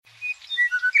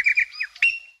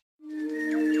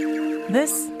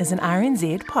This is an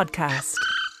RNZ podcast.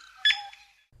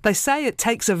 They say it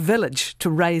takes a village to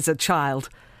raise a child.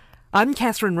 I'm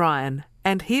Catherine Ryan,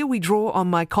 and here we draw on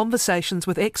my conversations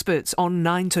with experts on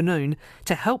 9 to Noon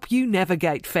to help you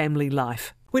navigate family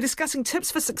life. We're discussing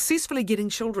tips for successfully getting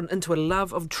children into a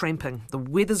love of tramping. The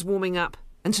weather's warming up,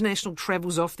 international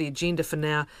travel's off the agenda for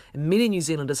now, and many New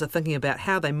Zealanders are thinking about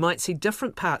how they might see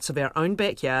different parts of our own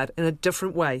backyard in a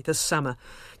different way this summer.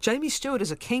 Jamie Stewart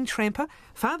is a keen tramper,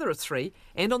 father of 3,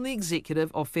 and on the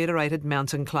executive of Federated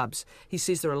Mountain Clubs. He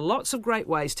says there are lots of great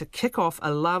ways to kick off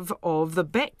a love of the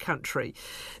backcountry.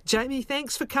 Jamie,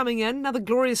 thanks for coming in. Another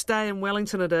glorious day in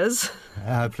Wellington it is.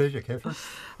 Pleasure, Catherine.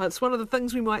 It's one of the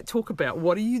things we might talk about.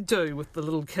 What do you do with the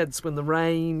little kids when the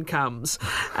rain comes?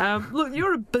 Look,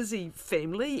 you're a busy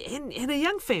family and a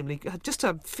young family, just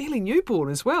a fairly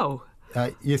newborn as well.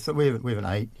 Yes, we have an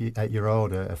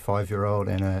 8-year-old, a 5-year-old,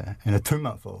 and a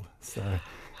 2-month-old. So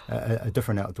a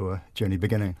different outdoor journey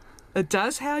beginning. It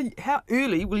does. How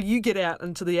early will you get out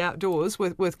into the outdoors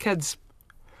with kids?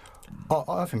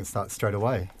 I think it starts straight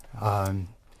away. You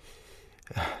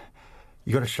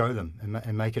got to show them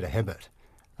and make it a habit.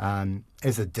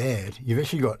 As a dad, you've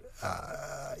actually got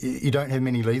you don't have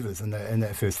many levers in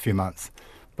that first few months,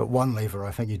 but one lever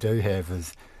I think you do have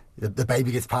is the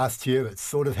baby gets past you. It's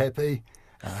sort of happy.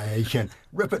 You can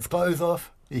rip its clothes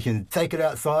off. You can take it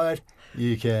outside.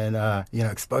 You can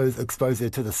expose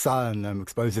it to the sun,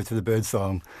 expose it to the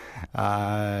birdsong,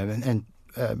 and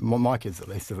my kids at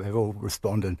least have all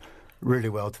responded really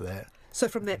well to that. So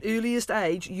from that earliest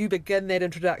age, you begin that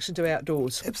introduction to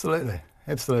outdoors. Absolutely.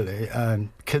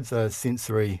 Kids are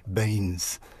sensory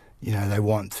beings. You know, they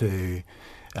want to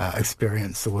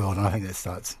experience the world, and I think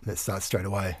that starts straight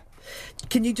away.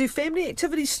 Can you do family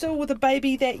activities still with a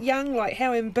baby that young? Like,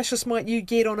 how ambitious might you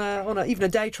get on even a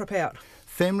day trip out?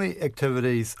 Family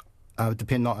activities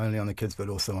depend not only on the kids but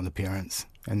also on the parents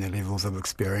and their levels of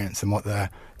experience and what they're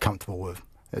comfortable with.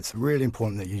 It's really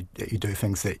important that you do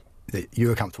things that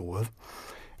you are comfortable with,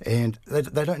 and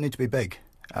they don't need to be big.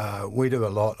 We do a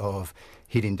lot of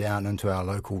heading down into our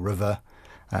local river,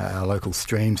 our local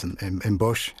streams and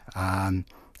bush, and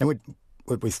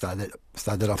we started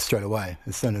that off straight away.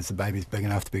 As soon as the baby's big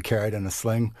enough to be carried in a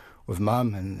sling with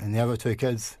mum and the other 2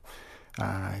 kids,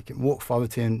 you can walk 5 or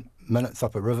 10 minutes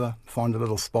up a river, find a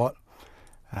little spot.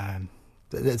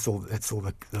 That's all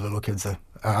the little kids are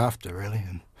after, really.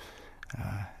 And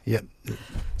yep.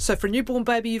 So for a newborn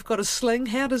baby, you've got a sling.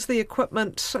 How does the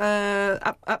equipment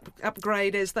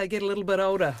upgrade as they get a little bit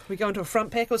older? We go into a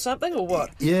front pack or something, or what?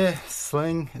 Yeah,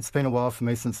 sling. It's been a while for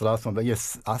me since the last one, but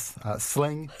yes,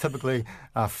 sling, typically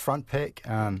front pack.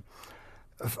 I've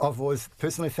always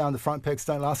personally found the front packs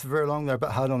don't last for very long. They're a bit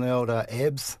hard on the old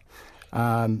abs.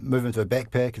 Move into a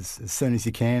backpack as soon as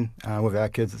you can. With our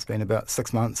kids, it's been about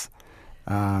 6 months.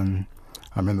 I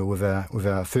remember with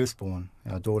our firstborn,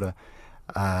 our daughter,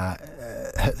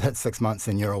 hit 6 months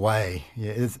and you're away.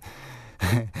 Yeah,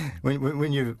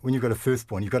 when you've got a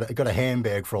firstborn, you've got a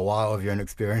handbag for a while if you're an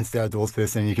experienced outdoors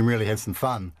person. You can really have some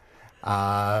fun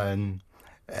and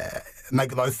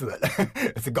make the most of it.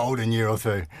 It's a golden year or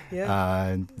 2.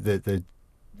 Yeah.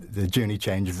 The journey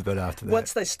changes a bit after that.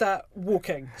 Once they start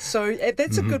walking. So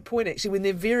that's a good point, actually. When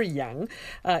they're very young,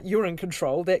 you're in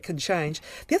control. That can change.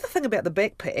 The other thing about the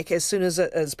backpack, as soon as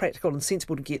it is practical and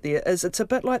sensible to get there, is it's a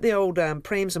bit like the old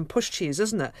prams and pushchairs,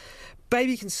 isn't it?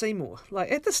 Baby can see more.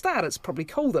 Like at the start, it's probably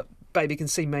cool that baby can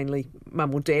see mainly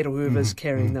mum or dad or whoever's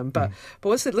carrying them. But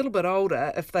once they're a little bit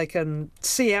older, if they can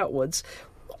see outwards,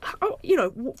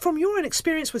 from your own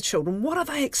experience with children, what are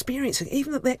they experiencing,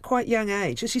 even at that quite young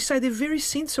age? As you say, they're very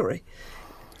sensory.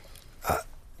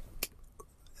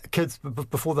 Kids,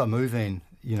 before they're moving,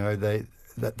 they're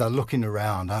looking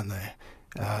around, aren't they?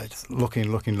 Just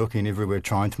looking everywhere,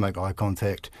 trying to make eye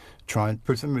contact.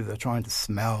 Presumably they're trying to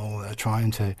smell, they're trying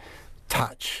to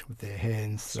touch with their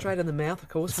hands. Straight in the mouth, of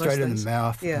course. Straight in the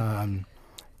mouth. Yeah.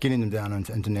 Getting them down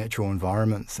into natural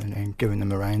environments and giving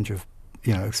them a range of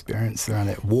experience around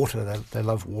that. Water, they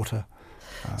love water.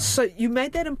 So you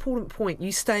made that important point.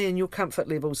 You stay in your comfort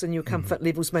levels, and your comfort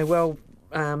levels may well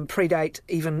predate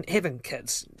even having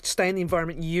kids. Stay in the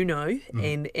environment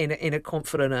and are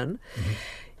confident in.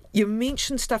 You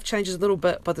mentioned stuff changes a little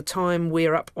bit by the time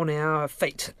we're up on our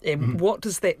feet. And what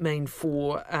does that mean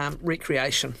for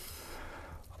recreation?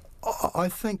 I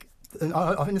think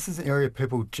this is an area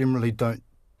people generally don't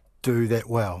do that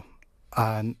well.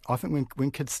 I think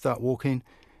when kids start walking,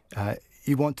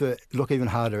 you want to look even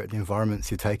harder at the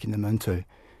environments you're taking them into.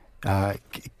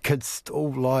 Kids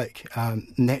still like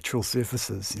natural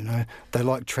surfaces, They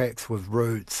like tracks with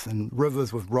roots and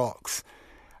rivers with rocks.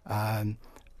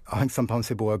 I think sometimes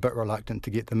people are a bit reluctant to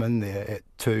get them in there at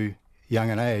 2 young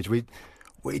in age, we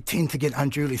tend to get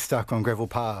unduly stuck on gravel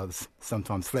paths,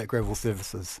 sometimes flat gravel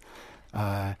surfaces.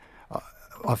 I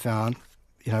found,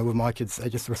 with my kids, they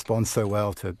just respond so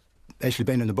well to actually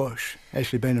being in the bush,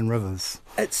 actually being in rivers.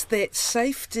 It's that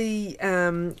safety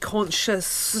conscious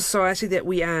society that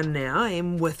we are now,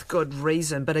 and with good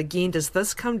reason. But again, does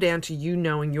this come down to you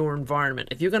knowing your environment?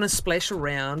 If you're going to splash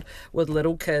around with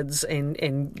little kids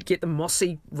and get the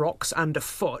mossy rocks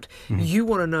underfoot, you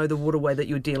want to know the waterway that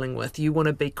you're dealing with. You want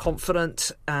to be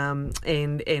confident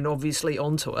and obviously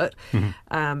onto it,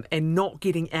 and not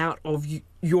getting out of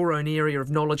your own area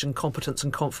of knowledge and competence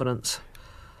and confidence.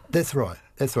 That's right.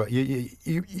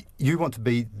 You want to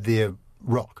be their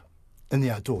rock in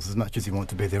the outdoors as much as you want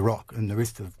to be their rock in the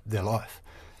rest of their life.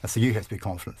 So you have to be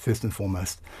confident first and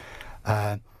foremost.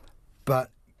 But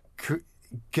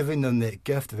giving them that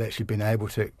gift of actually being able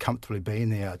to comfortably be in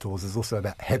the outdoors is also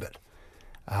about habit.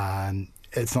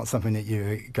 It's not something that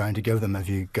you're going to give them if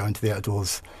you go into the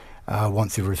outdoors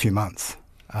once every few months.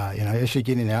 Actually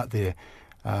getting out there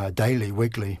daily,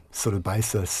 weekly sort of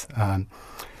basis,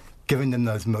 giving them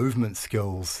those movement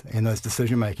skills and those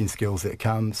decision-making skills that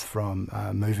comes from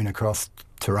moving across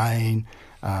terrain,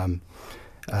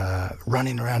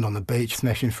 running around on the beach,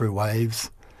 smashing through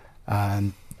waves.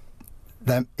 Every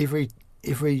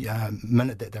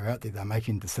minute that they're out there, they're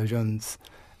making decisions,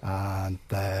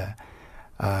 they're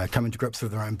coming to grips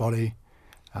with their own body,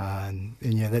 and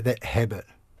that habit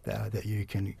that you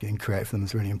can create for them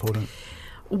is really important.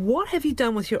 What have you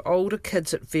done with your older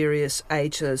kids at various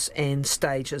ages and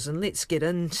stages? And let's get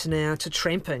into now to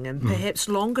tramping and perhaps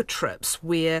longer trips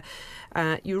where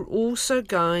you're also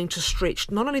going to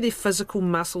stretch not only their physical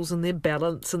muscles and their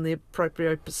balance and their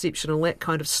proprioception, all that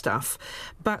kind of stuff,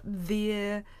 but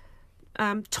their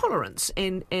tolerance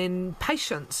and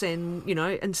patience and,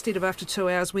 instead of after 2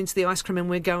 hours, when's the ice cream and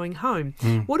we're going home.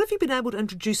 What have you been able to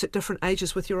introduce at different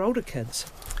ages with your older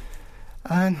kids?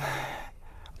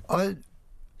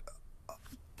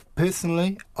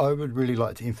 Personally, I would really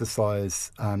like to emphasise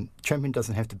tramping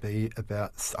doesn't have to be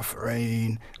about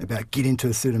suffering, about getting to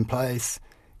a certain place.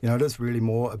 It is really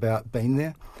more about being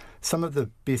there. Some of the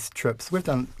best trips, we've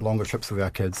done longer trips with our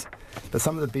kids, but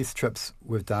some of the best trips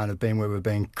we've done have been where we've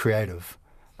been creative.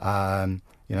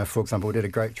 For example, we did a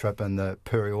great trip in the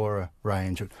Puriora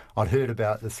range. I'd heard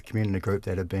about this community group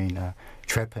that had been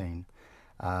trapping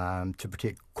to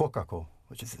protect kokako,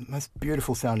 which is the most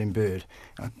beautiful sounding bird.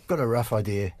 And I've got a rough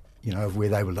idea, of where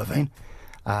they were living.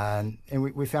 And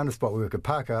we found a spot where we could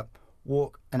park up,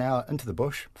 walk an hour into the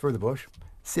bush, through the bush,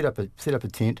 set up a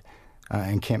tent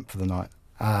and camp for the night.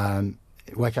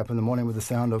 Wake up in the morning with the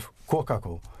sound of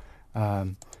kokako.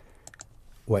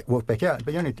 Walk back out,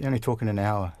 but you're only talking an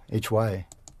hour each way.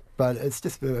 But it's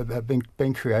just about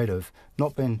being creative,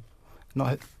 not doing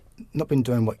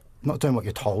what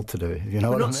you're told to do. You know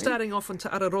what I mean? Not starting off into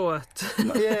Araroa.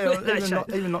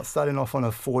 Even not starting off on a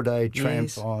 4-day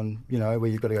tramp on, where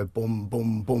you've got to go boom,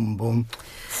 boom, boom, boom.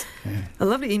 Yeah. A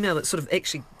lovely email that sort of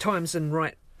actually times in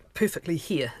right perfectly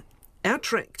here. Our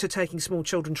trick to taking small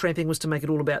children tramping was to make it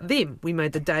all about them. We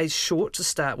made the days short to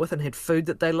start with and had food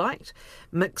that they liked.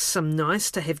 Mixed some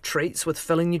nice-to-have treats with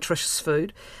filling nutritious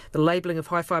food. The labelling of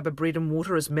high-fibre bread and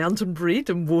water as mountain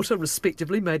bread and water,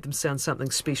 respectively, made them sound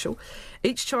something special.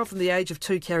 Each child from the age of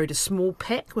 2 carried a small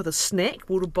pack with a snack,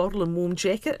 water bottle and warm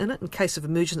jacket in it in case of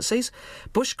emergencies.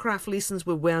 Bushcraft lessons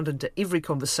were wound into every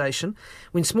conversation.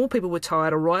 When small people were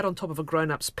tired, a ride on top of a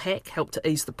grown-up's pack helped to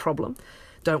ease the problem.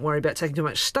 Don't worry about taking too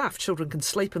much stuff. Children can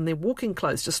sleep in their walking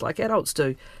clothes just like adults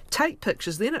do. Take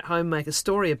pictures, then at home make a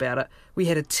story about it. We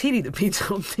had a teddy that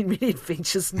went on many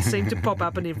adventures and seemed to pop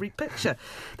up in every picture.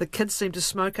 The kids seemed to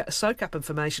soak up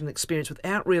information and experience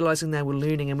without realising they were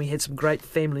learning, and we had some great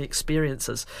family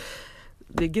experiences.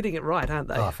 They're getting it right, aren't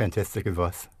they? Oh, fantastic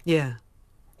advice. Yeah.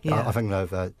 I think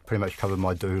they've pretty much covered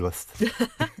my do list.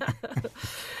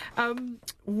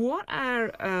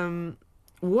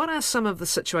 What are some of the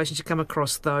situations you come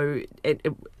across, though,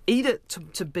 either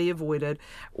to be avoided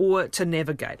or to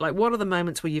navigate? Like, what are the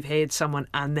moments where you've had someone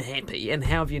unhappy, and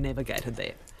how have you navigated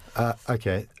that?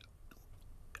 Okay.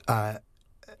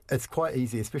 It's quite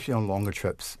easy, especially on longer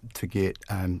trips, to get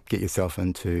yourself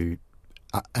into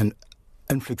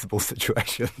inflexible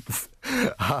situations.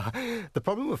 The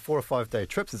problem with 4 or 5 day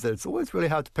trips is that it's always really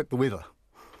hard to pick the weather.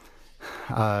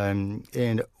 And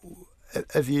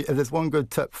if there's one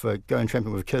good tip for going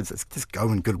tramping with kids, it's just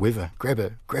go in good weather. Grab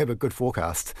a good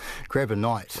forecast. Grab a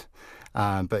night.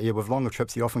 But with longer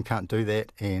trips, you often can't do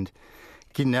that, and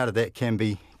getting out of that can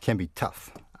be tough.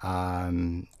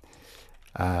 To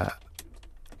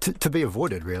be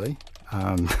avoided, really.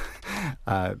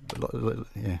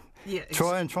 Yeah.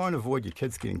 Try and avoid your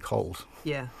kids getting cold.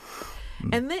 Yeah.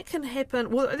 And that can happen.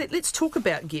 Well, let's talk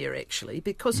about gear actually,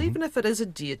 because even if it is a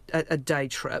day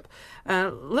trip,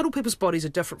 little people's bodies are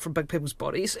different from big people's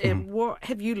bodies. And what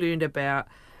have you learned about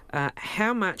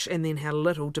how much and then how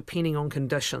little, depending on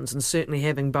conditions, and certainly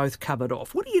having both covered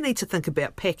off? What do you need to think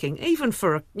about packing, even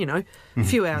for a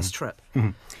few hours trip?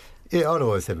 Yeah, I'd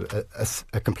always have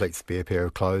a complete spare pair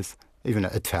of clothes, even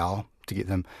a towel to get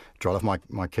them dried off.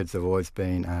 My kids have always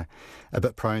been a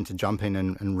bit prone to jumping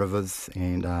in rivers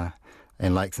and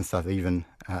lakes and stuff, even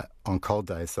on cold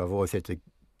days. So I've always had to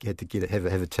have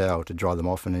a towel to dry them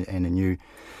off and a new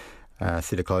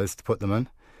set of clothes to put them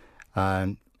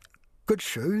in. Good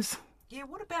shoes. Yeah,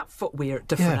 what about footwear at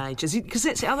different ages? Because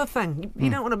that's the other thing. You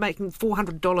don't want to make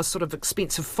 $400 sort of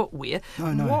expensive footwear.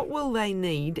 No. What will they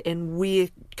need and where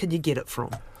can you get it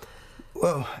from?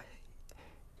 Well,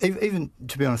 even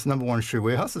to be honest, number one shoe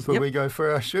warehouse is where we go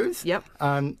for our shoes. Yep.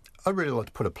 I'd really like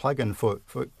to put a plug in for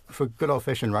good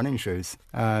old-fashioned running shoes.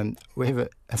 We have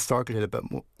historically had a bit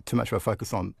too much of a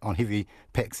focus on heavy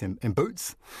packs and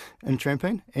boots in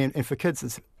tramping. And for kids,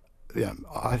 it's... Yeah,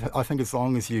 I think as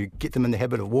long as you get them in the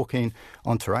habit of walking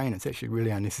on terrain, it's actually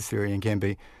really unnecessary and can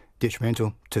be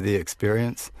detrimental to their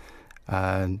experience.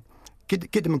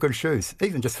 Get them in good shoes,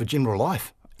 even just for general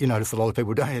life. You notice a lot of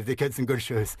people don't have their kids in good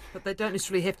shoes. But they don't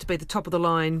necessarily have to be the top of the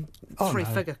line,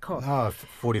 three-figure cost. No,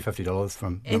 $40, $50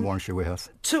 from the Warren Shoe Warehouse.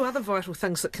 Two other vital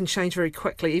things that can change very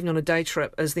quickly, even on a day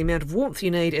trip, is the amount of warmth you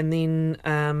need and then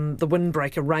the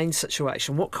windbreaker rain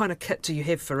situation. What kind of kit do you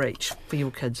have for each, for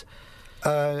your kids?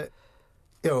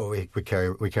 We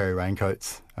carry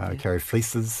raincoats, carry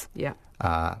fleeces,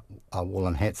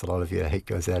 woolen hats. A lot of your heat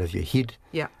goes out of your head.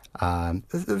 Yeah,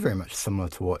 they're very much similar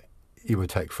to what you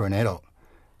would take for an adult.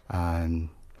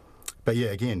 But yeah,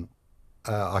 again,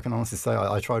 I can honestly say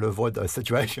I try to avoid those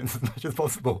situations as much as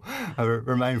possible. I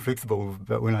remain flexible,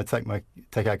 but when I take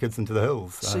our kids into the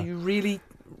hills, so you really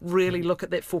look at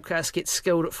that forecast, get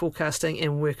skilled at forecasting,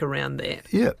 and work around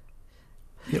that. Yeah.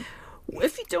 Yep.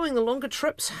 If you're doing the longer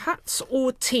trips, huts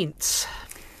or tents?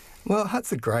 Well,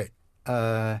 huts are great.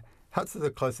 Huts are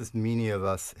the closest many of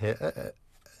us have,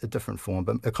 a different form,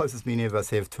 but the closest many of us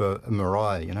have to a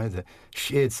marae, the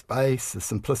shared space, the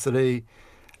simplicity.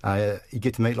 You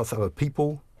get to meet lots of other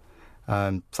people.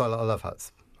 So I love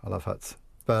huts.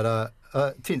 But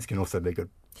tents can also be good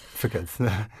for kids.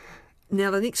 Now,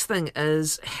 the next thing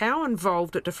is, how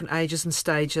involved at different ages and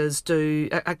stages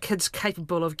are kids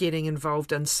capable of getting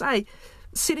involved in, say,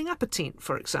 setting up a tent,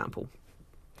 for example?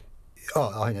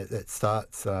 I think that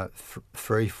starts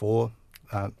 3, 4,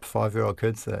 5-year-old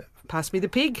kids. Pass me the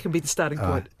peg can be the starting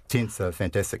point. Tents are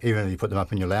fantastic. Even if you put them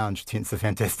up in your lounge, tents are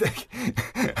fantastic.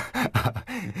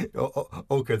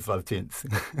 All kids love tents.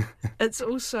 It's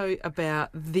also about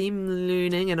them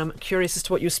learning, and I'm curious as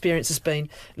to what your experience has been,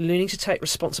 learning to take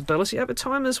responsibility over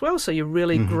time as well. So you're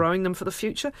really growing them for the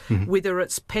future, whether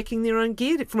it's packing their own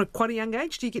gear. From quite a young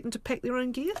age, do you get them to pack their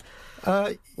own gear?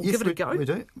 Yes, give it a go? We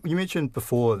do. You mentioned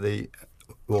before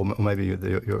or maybe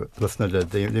your listener did,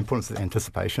 the importance of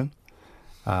anticipation.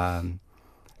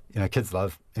 Kids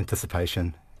love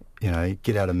anticipation.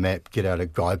 Get out a map, get out a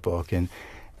guidebook, and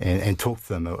talk to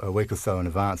them a week or so in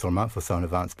advance or a month or so in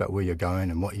advance about where you're going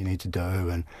and what you need to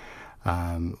do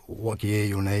and what gear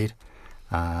you'll need.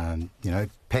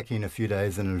 Packing a few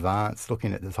days in advance,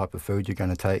 looking at the type of food you're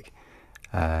going to take.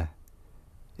 The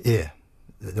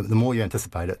more you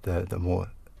anticipate it, the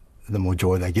more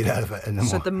joy they get out of it. And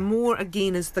the more,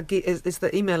 again, as the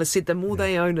emailer said, the more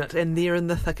they own it and they're in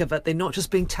the thick of it. They're not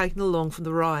just being taken along for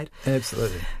the ride.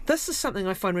 Absolutely. This is something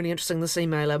I find really interesting, this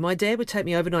emailer. My dad would take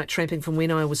me overnight tramping from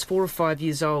when I was 4 or 5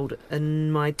 years old.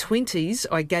 In my 20s,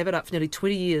 I gave it up for nearly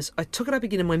 20 years. I took it up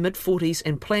again in my mid-40s,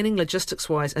 and planning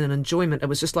logistics-wise and an enjoyment, it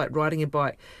was just like riding a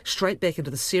bike, straight back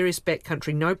into the serious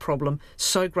backcountry, no problem.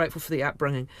 So grateful for the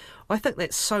upbringing. I think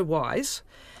that's so wise,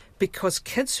 because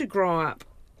kids who grow up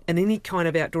in any kind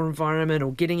of outdoor environment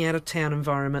or getting out of town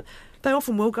environment, they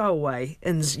often will go away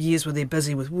in years where they're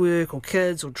busy with work or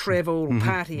kids or travel or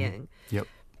partying. Yep.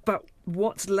 But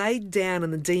what's laid down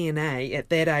in the DNA at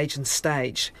that age and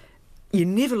stage, you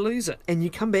never lose it and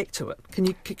you come back to it. Can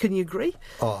you agree?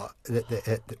 Oh,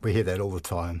 we hear that all the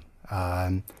time.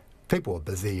 People are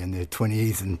busy in their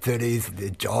 20s and 30s with their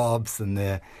jobs and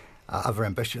their other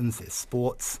ambitions, their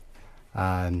sports.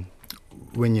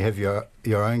 When you have your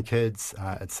own kids,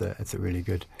 it's a really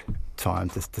good time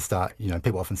to start.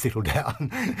 People often settle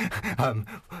down,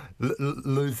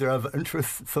 lose their other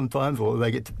interests sometimes, or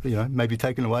they get to, maybe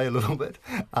taken away a little bit,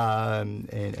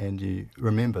 and you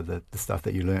remember the stuff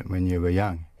that you learnt when you were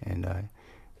young, and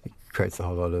it creates a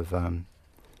whole lot of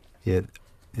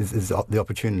the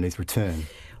opportunities return.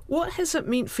 What has it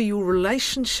meant for your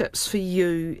relationships for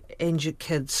you and your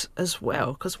kids as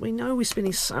well? Because we know we're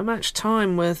spending so much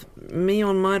time with me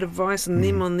on my device and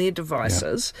them on their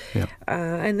devices,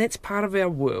 and that's part of our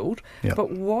world.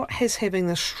 But what has having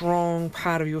this strong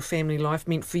part of your family life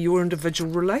meant for your individual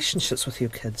relationships with your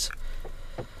kids?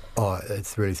 Oh,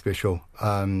 it's really special.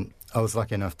 I was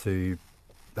lucky enough to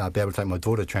be able to take my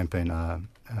daughter tramping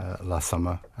last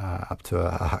summer up to a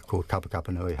hut called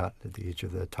Kapanui Hut at the edge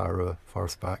of the Tararua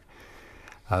Forest Park.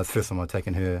 It's the first time I'd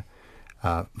taken her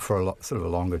for a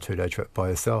longer 2-day trip by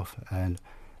herself, and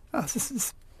it's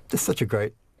just such a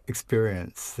great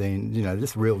experience. Seeing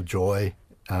just real joy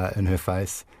in her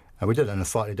face. We did it in a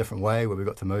slightly different way, where we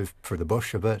got to move through the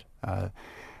bush a bit.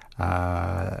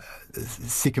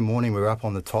 Second morning, we were up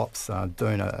on the tops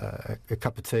doing a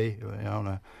cup of tea on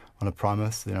a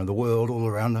Primus. The world all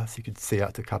around us. You could see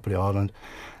out to Kapiti Island,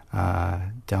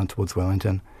 down towards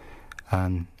Wellington.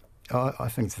 I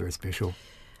think it's very special.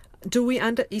 Do we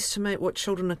underestimate what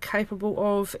children are capable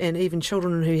of, and even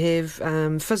children who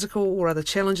have physical or other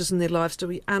challenges in their lives, do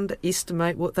we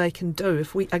underestimate what they can do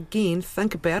if we, again,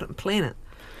 think about it and plan it?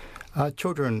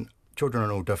 Children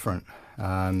are all different.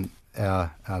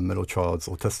 Our middle child's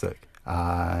autistic,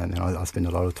 and I spend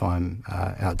a lot of time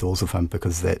outdoors with him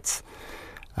because that's,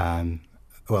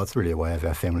 it's really a way of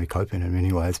our family coping in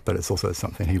many ways, but it's also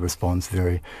something he responds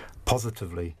very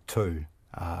positively to.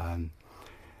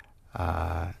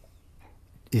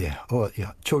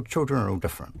 Children are all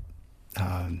different.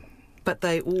 But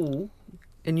they all,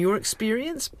 in your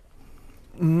experience,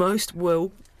 most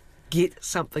will get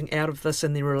something out of this,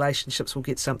 and their relationships will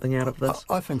get something out of this.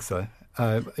 I think so.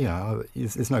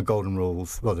 There's no golden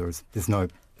rules. Well, there's no.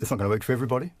 It's not going to work for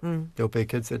everybody. There'll be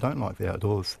kids that don't like the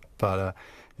outdoors, but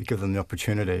you give them the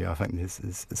opportunity. I think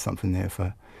there's something there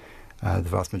for the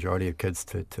vast majority of kids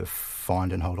to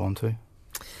find and hold on to.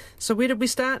 So where did we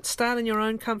start? Start in your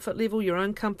own comfort level, your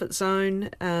own comfort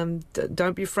zone.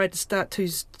 Don't be afraid to start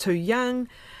too young.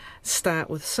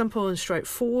 Start with simple and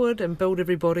straightforward, and build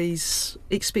everybody's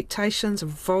expectations.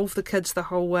 Involve the kids the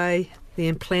whole way.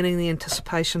 The planning, the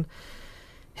anticipation.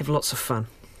 Have lots of fun.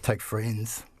 Take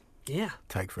friends. Yeah.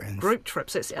 Take friends. Group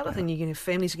trips. That's the other thing. You can have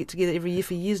families who get together every year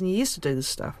for years and years to do this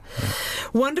stuff. Yeah.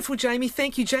 Wonderful, Jamie.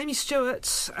 Thank you. Jamie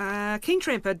Stewart, keen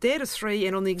tramper, dad of 3,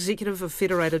 and on the executive of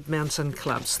Federated Mountain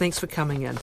Clubs. Thanks for coming in.